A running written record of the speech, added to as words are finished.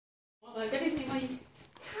Hi.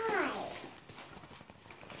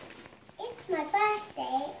 It's my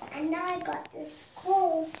birthday and I got this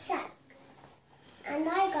cool sack. And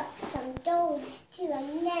I got some dolls too,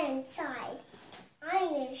 and they're inside. I'm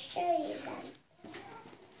going to show you them.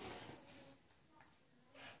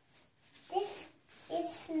 This is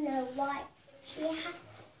Snow White. She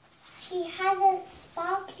has a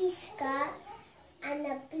sparkly skirt and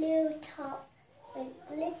a blue top with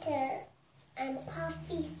glitter and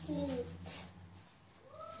puffy sleeves.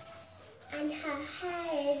 And her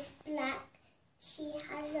hair is black. She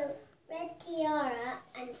has a red tiara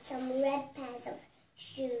and some red pairs of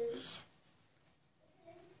shoes.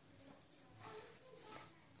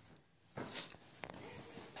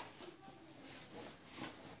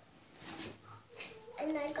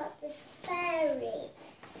 And I got this fairy.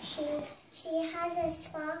 She has a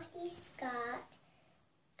sparkly skirt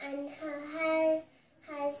and her hair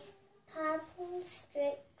has purple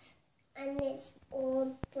streaks and it's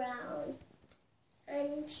all brown.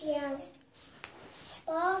 And she has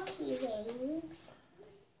sparkly wings.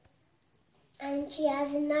 And she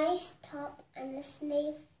has a nice top and a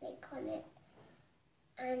snowflake on it.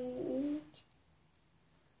 And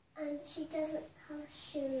she doesn't have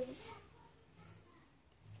shoes.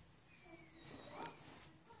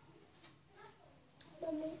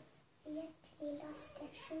 Mummy, we actually lost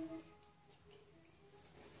their shoes.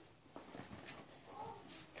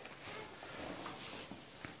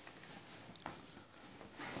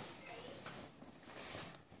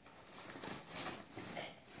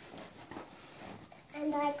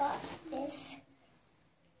 And I got this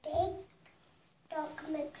big dog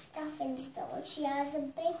McStuffins doll. She has a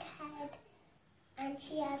big head and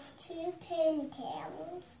she has 2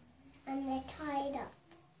 ponytails and they're tied up.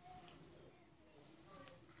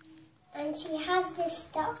 And she has this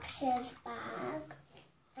doctor's bag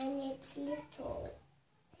and it's little.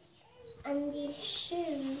 And these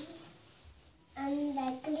shoes and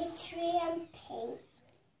they're glittery and pink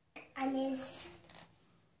and is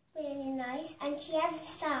really nice. And she has a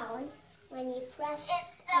sound when you press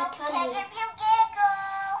her tummy. If you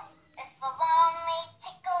giggle, if you want me,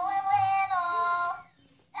 tickle a little.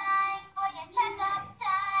 Time for your checkup,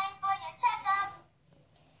 time for your checkup.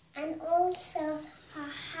 And also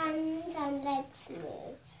her hands and legs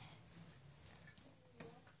move.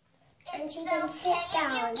 And she can sit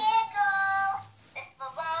down.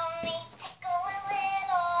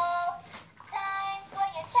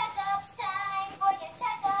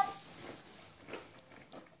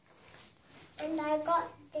 And I got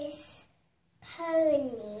this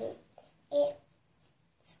pony.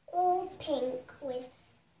 It's all pink with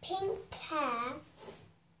pink hair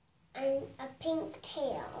and a pink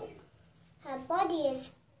tail. Her body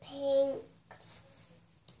is pink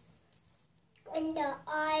and her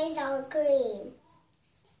eyes are green.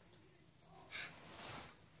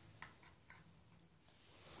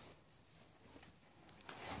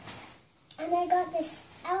 And I got this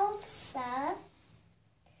Elsa.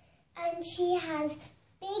 And she has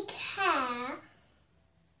big hair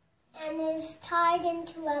and is tied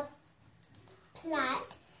into a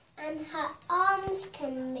plait and her arms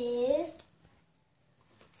can move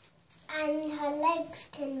and her legs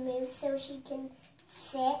can move so she can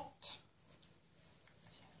sit.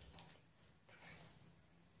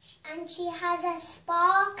 And she has a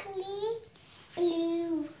sparkly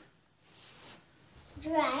blue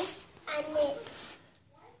dress and it's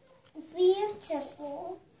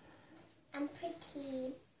beautiful and pretty.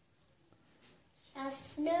 She has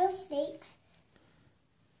snowflakes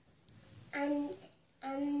and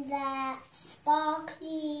they're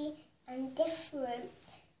sparkly and different,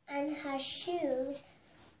 and her shoes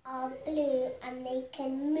are blue and they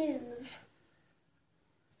can move.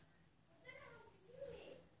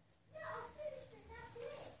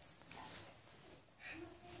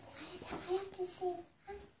 I have to see.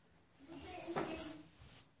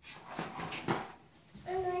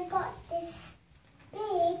 And I got this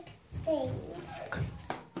big thing.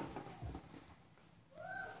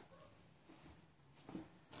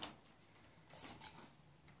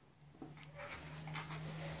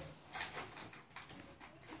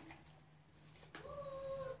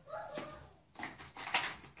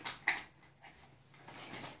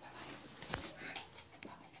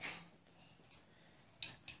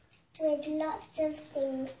 With lots of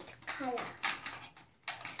things to colour.